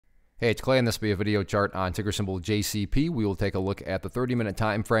Hey, it's Clay, and this will be a video chart on ticker symbol JCP. We will take a look at the 30-minute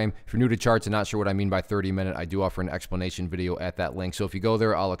time frame. If you're new to charts and not sure what I mean by 30-minute, I do offer an explanation video at that link. So if you go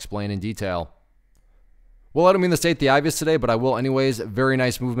there, I'll explain in detail. Well, I don't mean to state the obvious today, but I will anyways. Very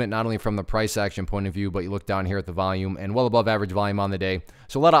nice movement, not only from the price action point of view, but you look down here at the volume and well above average volume on the day.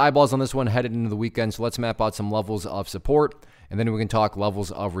 So a lot of eyeballs on this one headed into the weekend. So let's map out some levels of support, and then we can talk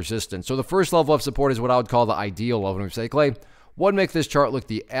levels of resistance. So the first level of support is what I would call the ideal level. And we say, Clay, what would make this chart look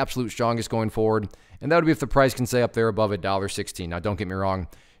the absolute strongest going forward? And that would be if the price can stay up there above $1.16. Now, don't get me wrong.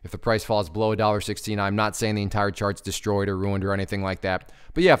 If the price falls below $1.16, I'm not saying the entire chart's destroyed or ruined or anything like that.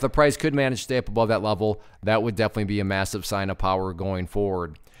 But yeah, if the price could manage to stay up above that level, that would definitely be a massive sign of power going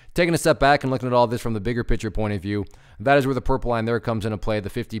forward. Taking a step back and looking at all this from the bigger picture point of view, that is where the purple line there comes into play, the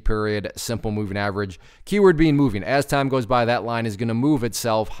 50-period simple moving average. Keyword being moving. As time goes by, that line is going to move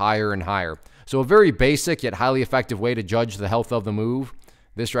itself higher and higher. So a very basic yet highly effective way to judge the health of the move.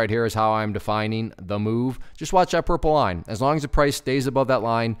 This right here is how I'm defining the move. Just watch that purple line. As long as the price stays above that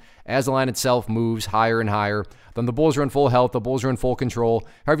line, as the line itself moves higher and higher, then the bulls are in full health, the bulls are in full control.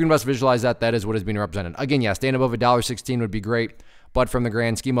 However you best visualize that, that is what is being represented. Again, yeah, staying above $1.16 would be great, but from the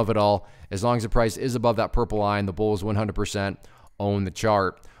grand scheme of it all, as long as the price is above that purple line, the bulls 100% own the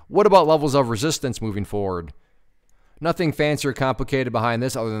chart. What about levels of resistance moving forward? Nothing fancy or complicated behind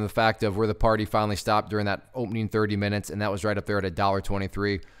this other than the fact of where the party finally stopped during that opening 30 minutes, and that was right up there at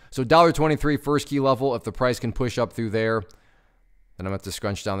 $1.23. So $1.23 first key level. If the price can push up through there, then I'm going to have to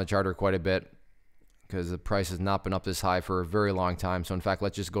scrunch down the charter quite a bit because the price has not been up this high for a very long time. So in fact,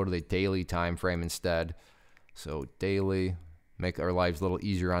 let's just go to the daily time frame instead. So daily, make our lives a little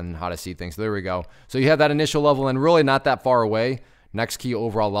easier on how to see things. So there we go. So you have that initial level and really not that far away. Next key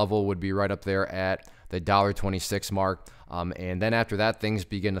overall level would be right up there at the $1.26 mark. And then after that, things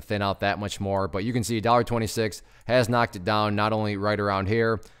begin to thin out that much more. But you can see $1.26 has knocked it down, not only right around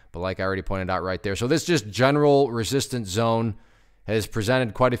here, but like I already pointed out right there. So this just general resistance zone has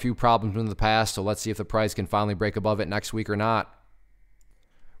presented quite a few problems in the past. So let's see if the price can finally break above it next week or not.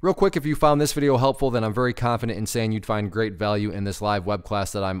 Real quick, if you found this video helpful, then I'm very confident in saying you'd find great value in this live web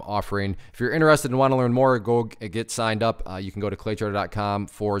class that I'm offering. If you're interested and want to learn more, go get signed up. You can go to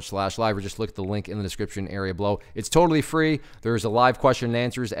claytrader.com/live or just look at the link in the description area below. It's totally free. There's a live question and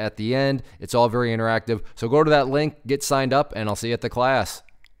answers at the end. It's all very interactive. So go to that link, get signed up, and I'll see you at the class.